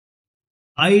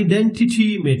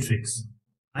Identity matrix.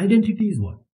 Identity is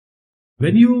what?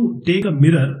 When you take a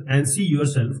mirror and see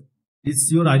yourself,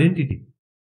 it's your identity.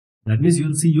 That means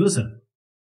you'll see yourself.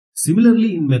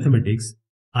 Similarly, in mathematics,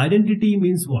 identity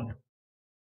means what?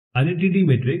 Identity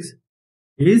matrix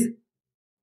is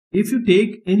if you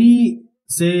take any,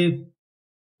 say,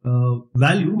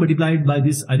 value multiplied by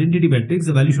this identity matrix,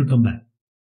 the value should come back.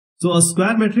 So a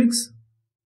square matrix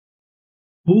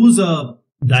whose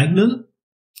diagonal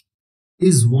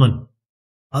is 1,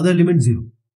 other element 0.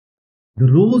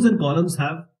 The rows and columns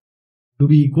have to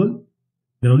be equal,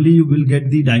 then only you will get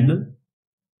the diagonal.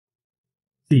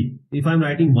 See, if I am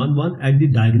writing 1, 1 at the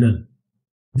diagonal,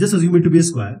 just assume it to be a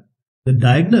square. The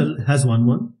diagonal has 1,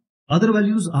 1, other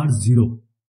values are 0.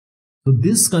 So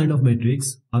this kind of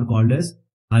matrix are called as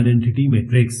identity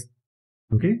matrix.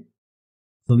 Okay.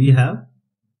 So we have,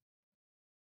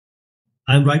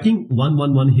 I am writing 1,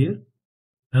 1, 1 here.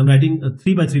 I am writing a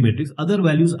 3 by 3 matrix. Other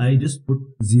values I just put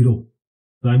 0.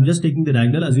 So I am just taking the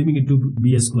diagonal, assuming it to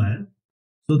be a square.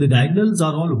 So the diagonals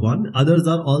are all 1, others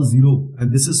are all 0.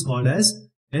 And this is called as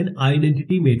an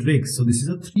identity matrix. So this is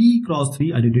a 3 cross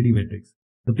 3 identity matrix.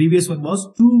 The previous one was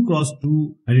 2 cross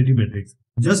 2 identity matrix.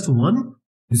 Just one.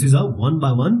 This is a 1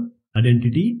 by 1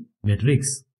 identity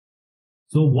matrix.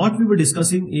 So what we were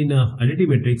discussing in identity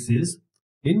matrix is,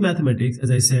 in mathematics, as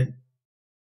I said,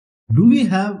 do we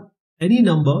have any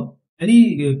number,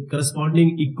 any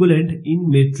corresponding equivalent in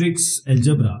matrix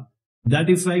algebra that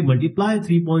if I multiply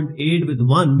 3.8 with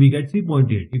 1, we get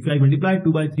 3.8. If I multiply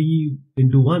 2 by 3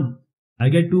 into 1, I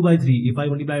get 2 by 3. If I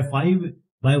multiply 5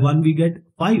 by 1, we get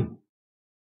 5.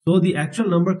 So the actual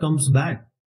number comes back.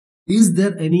 Is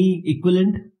there any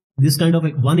equivalent, this kind of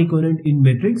one equivalent in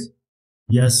matrix?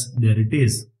 Yes, there it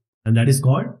is. And that is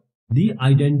called the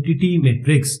identity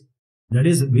matrix. That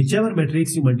is, whichever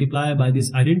matrix you multiply by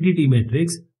this identity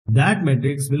matrix, that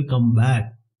matrix will come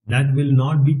back. That will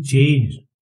not be changed.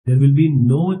 There will be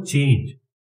no change.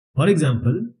 For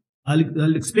example,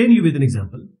 I'll explain you with an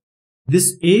example.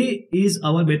 This A is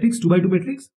our matrix, 2 by 2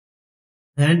 matrix.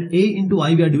 And A into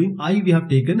I we are doing. I we have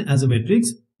taken as a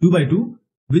matrix 2 by 2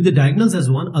 with the diagonals as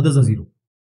 1, others are 0.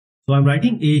 So I'm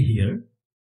writing A here.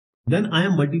 Then I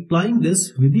am multiplying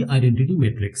this with the identity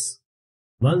matrix.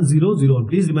 1, 0, 0.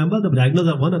 Please remember the diagonals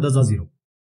are 1, others are 0.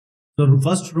 So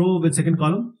first row with second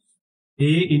column,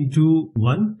 A into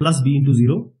 1 plus B into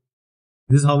 0.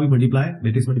 This is how we multiply,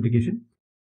 matrix multiplication.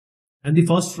 And the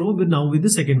first row with now with the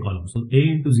second column. So A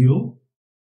into 0,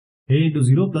 A into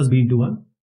 0 plus B into 1,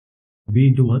 B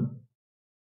into 1.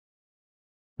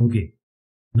 Okay.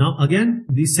 Now again,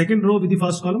 the second row with the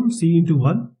first column, C into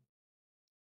 1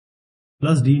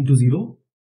 plus D into 0.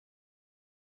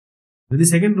 Then the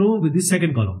second row with the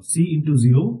second column, C into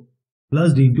 0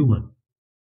 plus D into 1.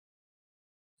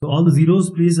 So all the zeros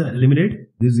please eliminate.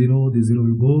 This 0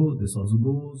 will go, this also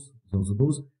goes, this also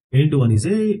goes. A into 1 is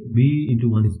A, B into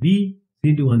 1 is B, C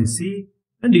into 1 is C,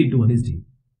 and D into 1 is D.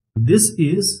 This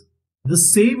is the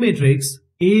same matrix,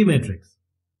 A matrix.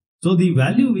 So the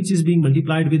value which is being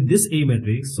multiplied with this A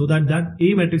matrix, so that that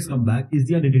A matrix come back, is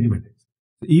the identity matrix.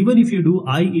 So even if you do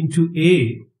I into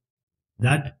A,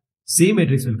 that same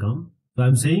matrix will come. So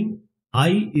I'm saying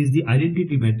I is the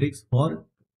identity matrix for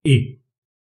A.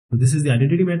 So this is the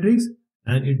identity matrix,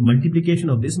 and it multiplication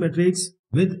of this matrix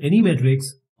with any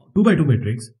matrix, 2 by 2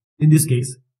 matrix, in this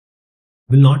case,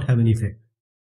 will not have any effect.